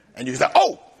 And you say,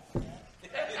 oh,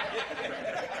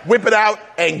 whip it out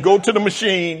and go to the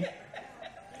machine.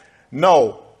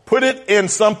 No, put it in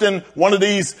something, one of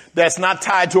these that's not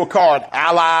tied to a card.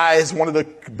 Allies, one of the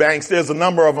banks, there's a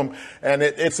number of them. And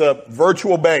it's a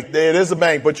virtual bank. It is a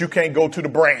bank, but you can't go to the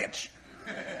branch.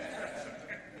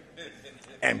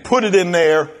 And put it in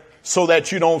there so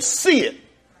that you don't see it.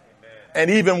 And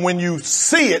even when you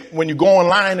see it, when you go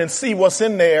online and see what's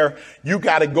in there, you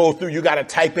got to go through, you got to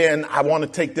type in, I want to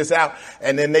take this out.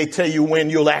 And then they tell you when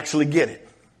you'll actually get it.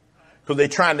 Because they're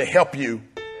trying to help you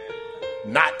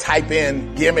not type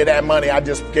in, give me that money I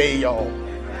just gave y'all.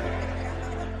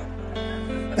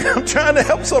 I'm trying to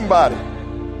help somebody.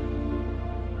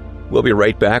 We'll be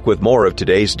right back with more of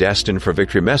today's Destined for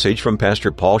Victory message from Pastor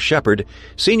Paul Sheppard,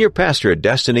 Senior Pastor at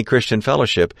Destiny Christian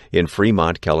Fellowship in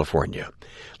Fremont, California.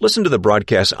 Listen to the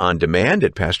broadcast on demand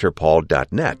at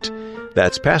pastorpaul.net.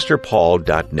 That's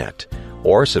pastorpaul.net.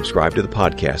 Or subscribe to the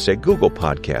podcast at Google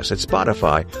Podcasts, at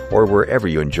Spotify, or wherever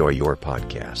you enjoy your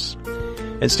podcasts.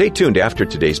 And stay tuned after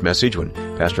today's message when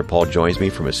Pastor Paul joins me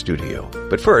from his studio.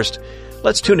 But first,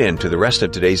 let's tune in to the rest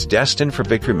of today's Destined for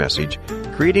Victory message,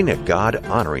 Creating a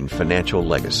God-Honoring Financial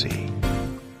Legacy.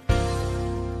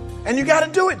 And you got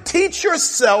to do it. Teach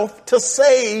yourself to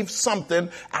save something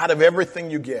out of everything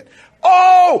you get.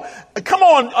 Oh, come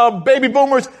on, baby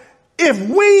boomers. If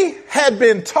we had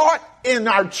been taught in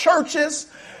our churches,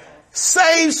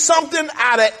 save something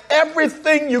out of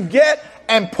everything you get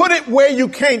and put it where you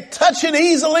can't touch it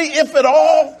easily, if at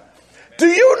all, do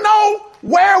you know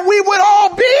where we would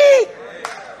all be?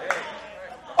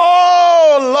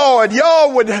 Oh, Lord,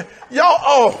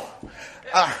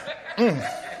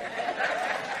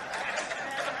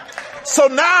 So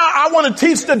now I want to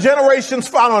teach the generations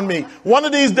following me. One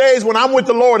of these days when I'm with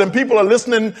the Lord and people are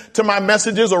listening to my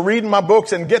messages or reading my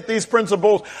books and get these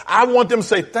principles, I want them to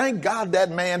say, thank God that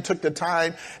man took the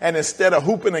time and instead of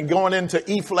hooping and going into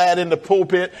E-flat in the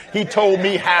pulpit, he told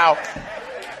me how.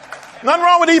 Nothing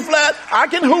wrong with E-flat. I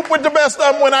can hoop with the best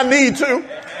of them when I need to.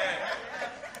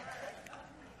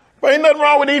 But ain't nothing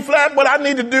wrong with E-flat. What I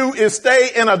need to do is stay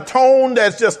in a tone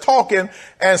that's just talking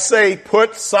and say,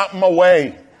 put something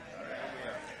away.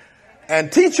 And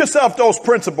teach yourself those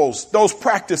principles, those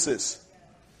practices.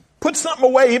 Put something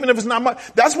away, even if it's not much.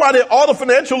 That's why all the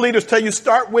financial leaders tell you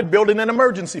start with building an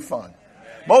emergency fund.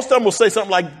 Most of them will say something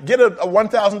like, get a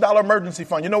 $1,000 emergency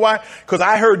fund. You know why? Because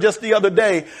I heard just the other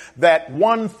day that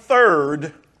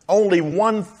only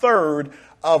one third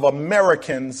of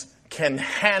Americans can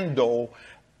handle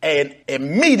an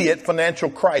immediate financial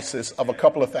crisis of a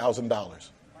couple of $1,000s.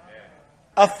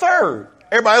 A third.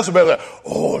 Everybody else will be like,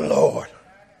 oh, Lord.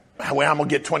 Well, I'm going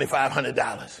to get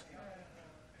 $2,500.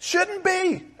 Shouldn't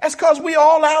be. That's because we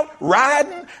all out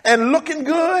riding and looking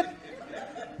good.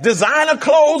 Designer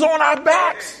clothes on our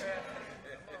backs.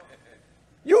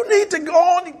 You need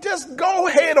to just go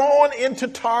head on into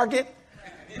Target.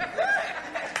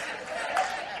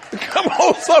 Come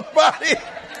on, somebody.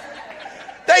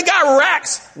 They got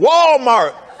racks.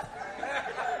 Walmart.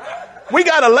 We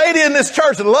got a lady in this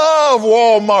church that loves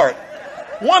Walmart.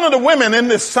 One of the women in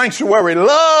this sanctuary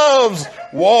loves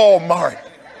Walmart.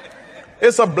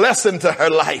 It's a blessing to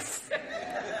her life.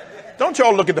 Don't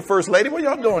y'all look at the first lady. What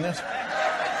y'all doing this?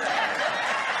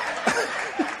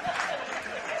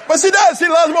 But she does. She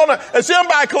loves Walmart. And she don't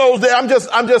buy clothes there. I'm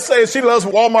just saying she loves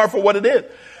Walmart for what it is.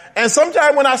 And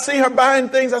sometimes when I see her buying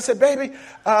things, I said, baby,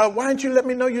 why didn't you let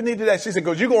me know you needed that? She said,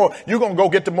 because you're going to go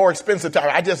get the more expensive tire.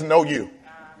 I just know you.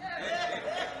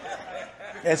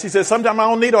 And she said, sometimes I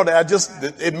don't need all that.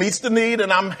 It meets the need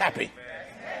and I'm happy.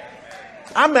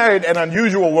 I married an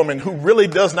unusual woman who really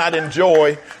does not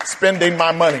enjoy spending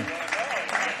my money.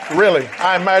 Really.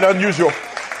 I am married unusual.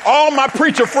 All my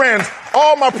preacher friends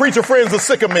are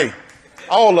sick of me.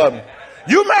 All of them.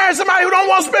 You married somebody who don't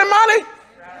want to spend money?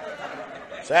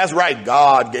 So that's right.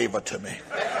 God gave her to me.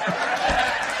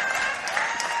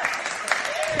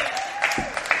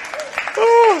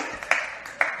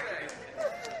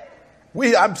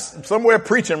 I'm somewhere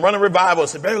preaching, running revival. I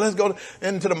said, baby, let's go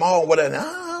into the mall. Whatever. I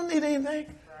don't need anything.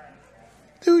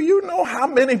 Do you know how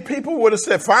many people would have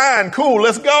said, fine, cool,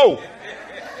 let's go.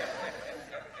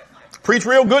 Preach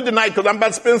real good tonight because I'm about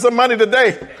to spend some money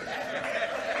today.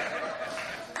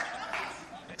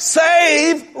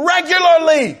 Save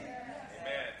regularly.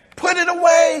 Put it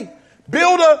away.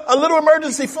 Build a little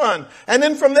emergency fund. And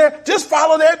then from there, just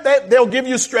follow that. They'll give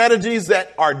you strategies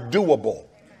that are doable.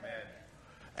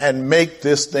 And make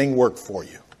this thing work for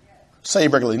you.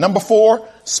 Save regularly. Number 4,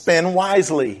 spend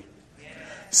wisely.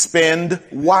 Spend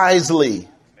wisely.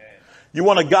 You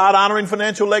want a God-honoring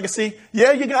financial legacy?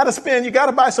 Yeah, you got to spend. You got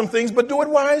to buy some things, but do it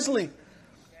wisely.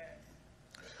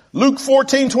 Luke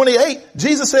 14:28,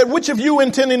 Jesus said, which of you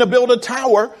intending to build a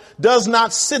tower does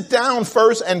not sit down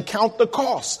first and count the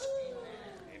cost,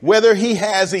 whether he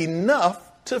has enough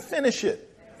to finish it?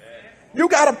 You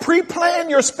got to pre-plan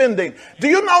your spending. Do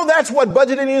you know that's what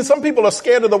budgeting is? Some people are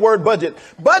scared of the word budget.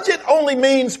 Budget only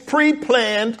means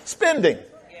pre-planned spending.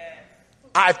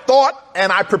 I thought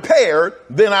and I prepared,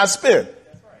 then I spent.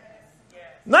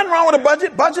 Nothing wrong with a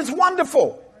budget. Budget's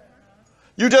wonderful.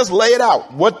 You just lay it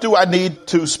out. What do I need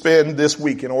to spend this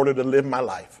week in order to live my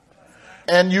life?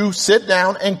 And you sit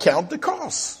down and count the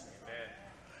costs.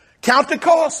 Count the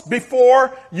costs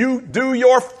before you do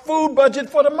your food budget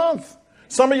for the month.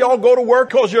 Some of y'all go to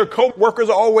work because your co-workers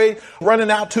are always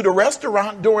running out to the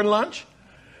restaurant during lunch.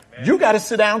 You got to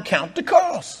sit down, count the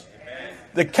costs.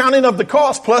 The counting of the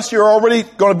cost, plus you're already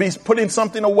going to be putting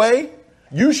something away.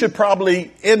 You should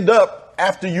probably end up,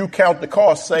 after you count the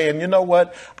cost, saying, you know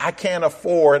what? I can't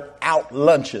afford out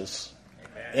lunches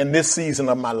in this season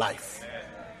of my life.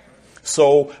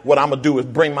 So what I'm going to do is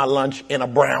bring my lunch in a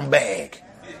brown bag.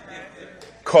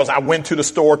 Because I went to the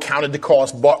store, counted the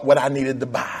cost, bought what I needed to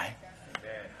buy.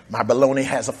 My bologna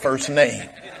has a first name.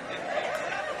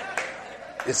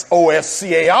 It's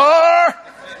OSCAR.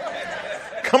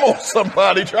 Come on,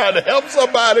 somebody trying to help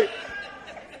somebody.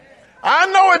 I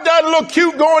know it doesn't look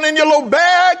cute going in your little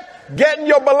bag, getting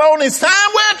your bologna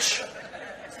sandwich.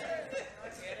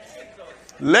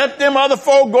 Let them other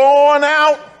folk going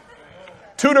out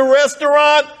to the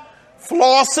restaurant,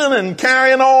 flossing and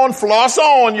carrying on. Floss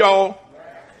on, y'all.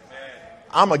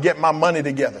 I'm going to get my money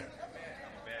together.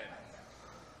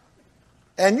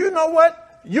 And you know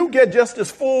what? You get just as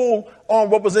full on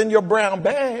what was in your brown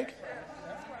bag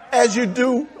as you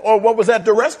do or what was at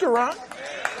the restaurant.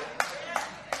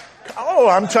 Oh,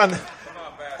 I'm trying to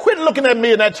quit looking at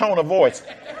me in that tone of voice.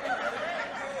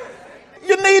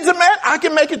 Your needs are met. I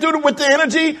can make it through with the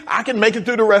energy. I can make it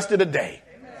through the rest of the day.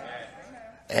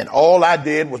 And all I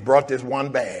did was brought this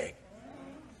one bag.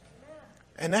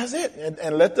 And that's it.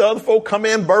 And let the other folk come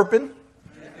in burping.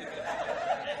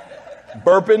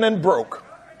 Burping and broke.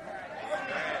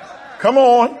 Come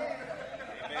on.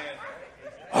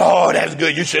 Oh, that's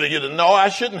good. You should have. No, I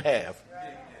shouldn't have.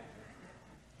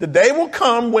 The day will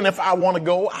come when if I want to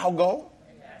go, I'll go.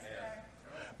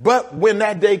 But when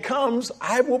that day comes,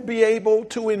 I will be able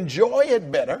to enjoy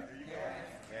it better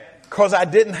because I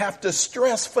didn't have to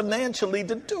stress financially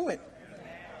to do it.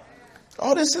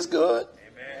 Oh, this is good.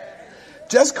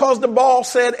 Just because the ball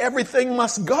said everything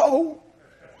must go.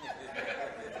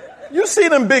 You see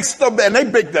them big stuff, and they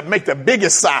make the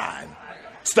biggest sign.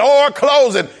 Store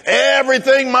closing.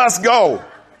 Everything must go.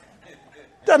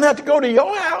 Doesn't have to go to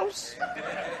your house.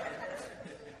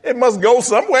 It must go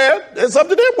somewhere. It's up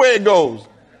to them where it goes.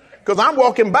 Because I'm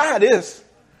walking by this.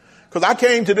 Because I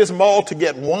came to this mall to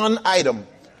get one item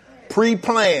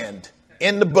pre-planned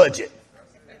in the budget.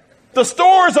 The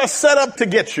stores are set up to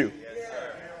get you.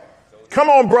 Come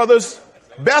on, brothers.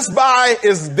 Best Buy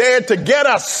is there to get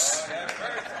us.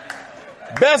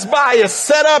 Best Buy is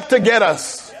set up to get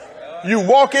us. You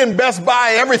walk in Best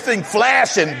Buy, everything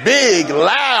flashing, big,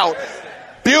 loud,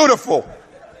 beautiful.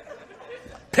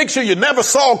 Picture you never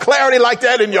saw clarity like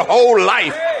that in your whole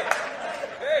life.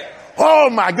 Oh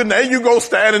my goodness, you go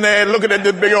standing there and looking at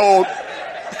this big old.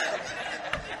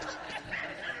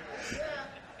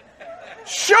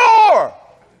 Sure,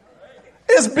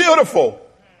 it's beautiful.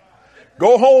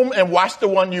 Go home and watch the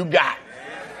one you got.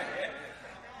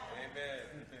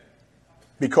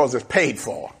 Because it's paid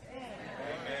for.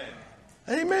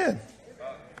 Amen.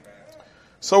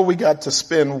 So we got to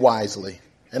spend wisely.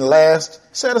 And last,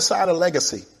 set aside a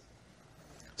legacy.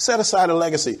 Set aside a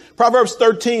legacy. Proverbs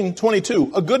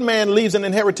 13:22. A good man leaves an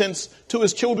inheritance to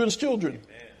his children's children.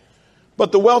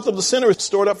 But the wealth of the sinner is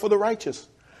stored up for the righteous.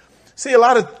 See, a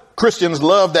lot of Christians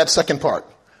love that second part.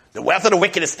 The wealth of the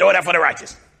wicked is stored up for the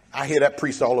righteous. I hear that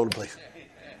preached all over the place.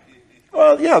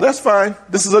 Well, yeah, that's fine.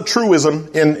 This is a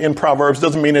truism in Proverbs.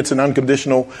 Doesn't mean it's an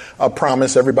unconditional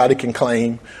promise everybody can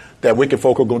claim that wicked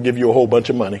folk are going to give you a whole bunch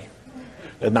of money.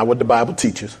 That's not what the Bible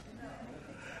teaches.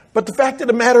 But the fact of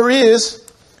the matter is,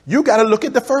 you got to look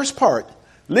at the first part.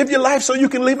 Live your life so you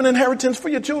can leave an inheritance for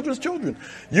your children's children.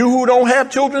 You who don't have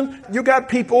children, you got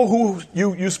people who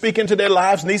you speak into their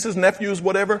lives, nieces, nephews,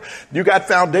 whatever. You got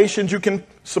foundations you can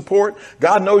support.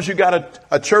 God knows you got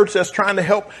a church that's trying to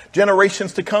help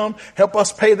generations to come, help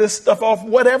us pay this stuff off.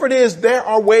 Whatever it is, there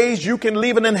are ways you can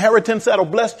leave an inheritance that'll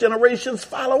bless generations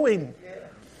following.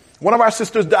 One of our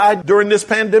sisters died during this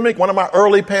pandemic, one of my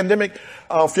early pandemic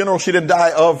funeral. She didn't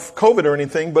die of COVID or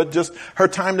anything, but just her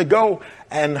time to go.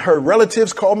 And her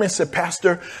relatives called me and said,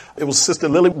 Pastor, it was Sister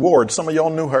Lily Ward. Some of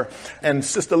y'all knew her. And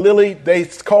Sister Lily, they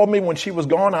called me when she was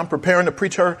gone. I'm preparing to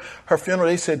preach her funeral.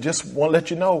 They said, just want to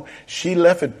let you know, she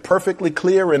left it perfectly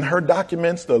clear in her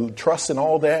documents, the trust and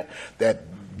all that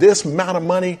this amount of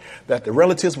money that the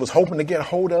relatives was hoping to get a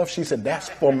hold of, she said, that's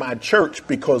for my church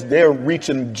because they're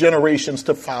reaching generations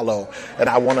to follow, and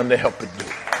I want them to help it do.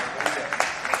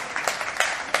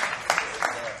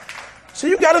 So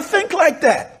you got to think like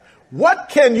that. What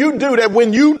can you do that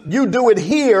when you do it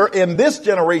here in this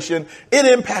generation, it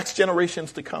impacts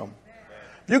generations to come?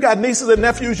 If you got nieces and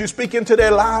nephews, you speak into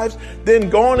their lives, then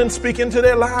go on and speak into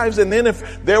their lives. And then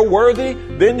if they're worthy,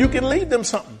 then you can lead them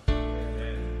something.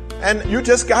 And you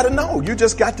just got to know, you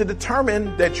just got to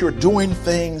determine that you're doing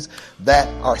things that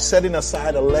are setting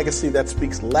aside a legacy that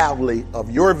speaks loudly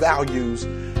of your values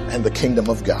and the kingdom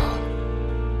of God.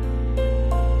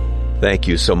 Thank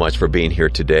you so much for being here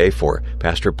today for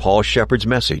Pastor Paul Sheppard's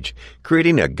message,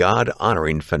 Creating a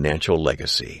God-Honoring Financial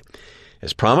Legacy.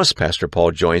 As promised, Pastor Paul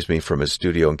joins me from his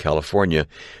studio in California.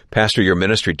 Pastor, your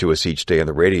ministry to us each day on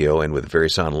the radio and with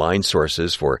various online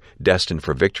sources for Destined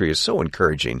for Victory is so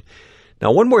encouraging.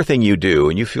 Now, one more thing you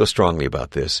do, and you feel strongly about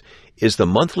this, is the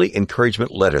monthly encouragement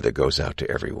letter that goes out to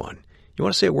everyone. You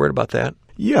want to say a word about that?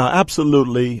 Yeah,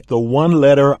 absolutely. The one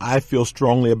letter I feel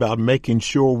strongly about making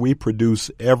sure we produce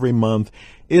every month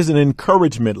is an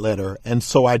encouragement letter. And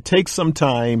so I take some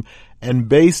time and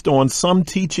based on some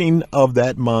teaching of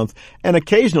that month, and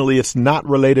occasionally it's not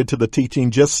related to the teaching,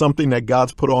 just something that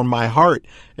God's put on my heart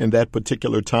in that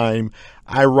particular time,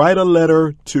 I write a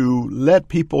letter to let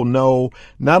people know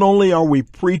not only are we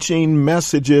preaching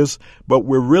messages, but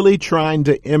we're really trying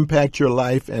to impact your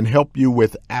life and help you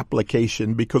with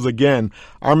application. Because again,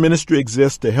 our ministry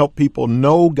exists to help people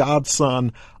know God's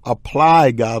Son,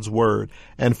 apply God's Word,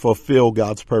 and fulfill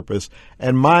God's purpose.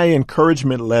 And my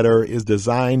encouragement letter is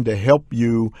designed to help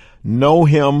you know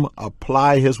Him,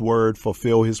 apply His Word,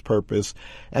 fulfill His purpose.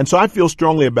 And so I feel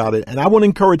strongly about it. And I want to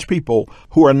encourage people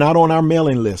who are not on our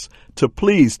mailing list to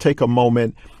please take a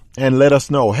moment and let us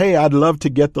know, hey, I'd love to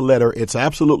get the letter. It's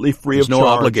absolutely free of charge. There's no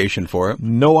obligation for it.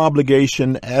 No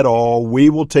obligation at all. We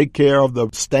will take care of the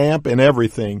stamp and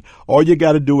everything. All you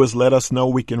got to do is let us know.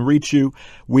 We can reach you.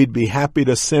 We'd be happy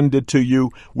to send it to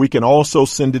you. We can also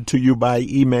send it to you by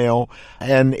email.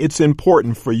 And it's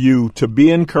important for you to be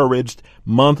encouraged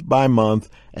month by month.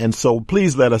 And so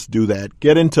please let us do that.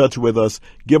 Get in touch with us.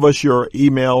 Give us your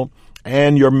email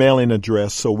and your mailing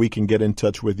address so we can get in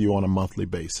touch with you on a monthly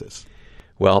basis.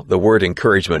 Well, the word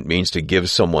encouragement means to give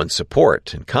someone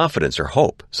support and confidence or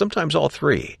hope, sometimes all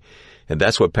three. And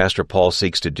that's what Pastor Paul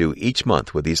seeks to do each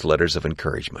month with these letters of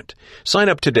encouragement. Sign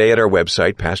up today at our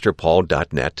website,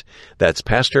 pastorpaul.net. That's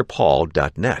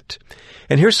pastorpaul.net.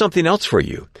 And here's something else for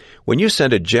you. When you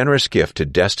send a generous gift to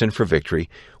Destined for Victory,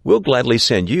 we'll gladly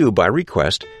send you, by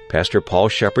request, Pastor Paul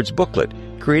Sheppard's booklet,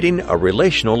 Creating a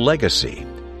Relational Legacy.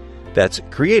 That's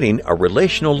Creating a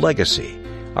Relational Legacy,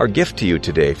 our gift to you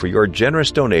today for your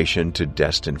generous donation to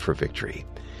Destined for Victory.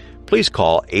 Please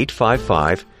call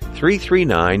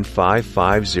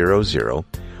 855-339-5500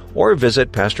 or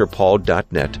visit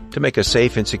pastorpaul.net to make a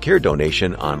safe and secure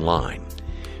donation online.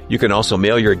 You can also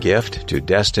mail your gift to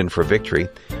Destined for Victory,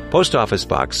 Post Office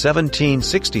Box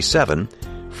 1767,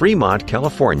 Fremont,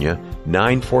 California,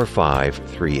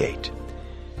 94538.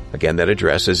 Again, that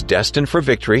address is Destined for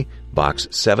Victory, Box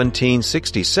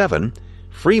 1767,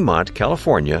 Fremont,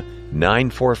 California,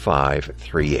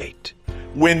 94538.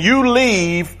 When you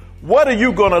leave, what are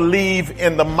you going to leave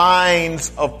in the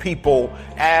minds of people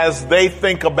as they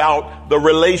think about the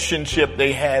relationship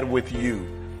they had with you?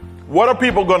 What are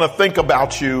people going to think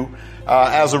about you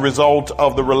as a result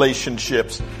of the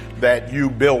relationships that you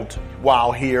built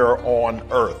while here on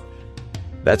earth?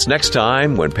 That's next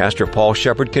time when Pastor Paul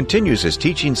Sheppard continues his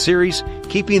teaching series,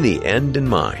 Keeping the End in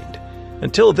Mind.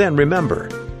 Until then, remember,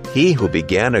 He who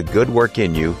began a good work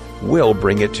in you will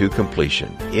bring it to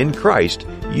completion. In Christ,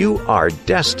 you are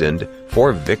destined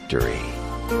for victory.